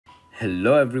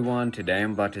Hello everyone, today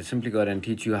I'm about to simply go ahead and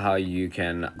teach you how you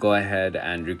can go ahead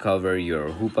and recover your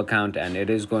Hoop account, and it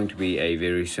is going to be a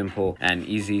very simple and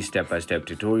easy step-by-step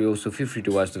tutorial, so feel free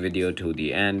to watch the video to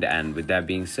the end. And with that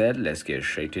being said, let's get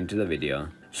straight into the video.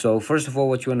 So first of all,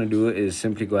 what you want to do is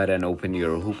simply go ahead and open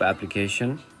your Hoop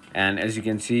application. And as you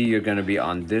can see, you're going to be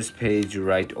on this page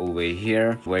right over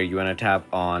here where you want to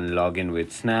tap on login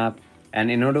with Snap. And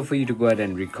in order for you to go ahead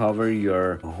and recover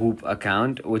your Hoop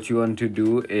account, what you want to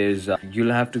do is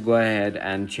you'll have to go ahead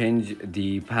and change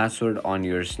the password on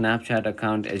your Snapchat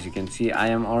account. As you can see, I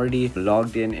am already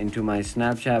logged in into my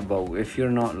Snapchat, but if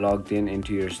you're not logged in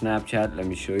into your Snapchat, let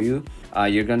me show you.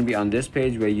 You're going to be on this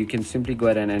page where you can simply go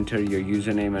ahead and enter your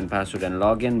username and password and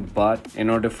login. But in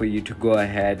order for you to go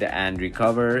ahead and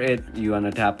recover it, you want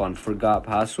to tap on forgot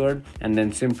password and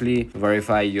then simply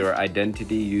verify your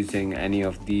identity using any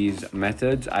of these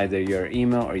methods, either your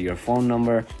email or your phone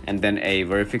number, and then a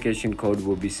verification code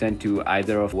will be sent to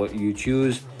either of what you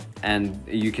choose, and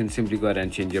you can simply go ahead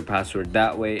and change your password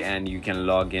that way and you can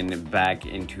log in back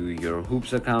into your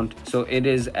Hoops account. So it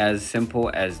is as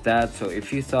simple as that. So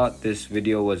if you thought this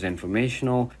video was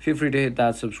informational, feel free to hit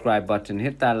that subscribe button,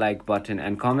 hit that like button,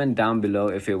 and comment down below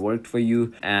if it worked for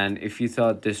you. And if you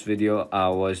thought this video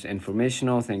was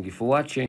informational, thank you for watching.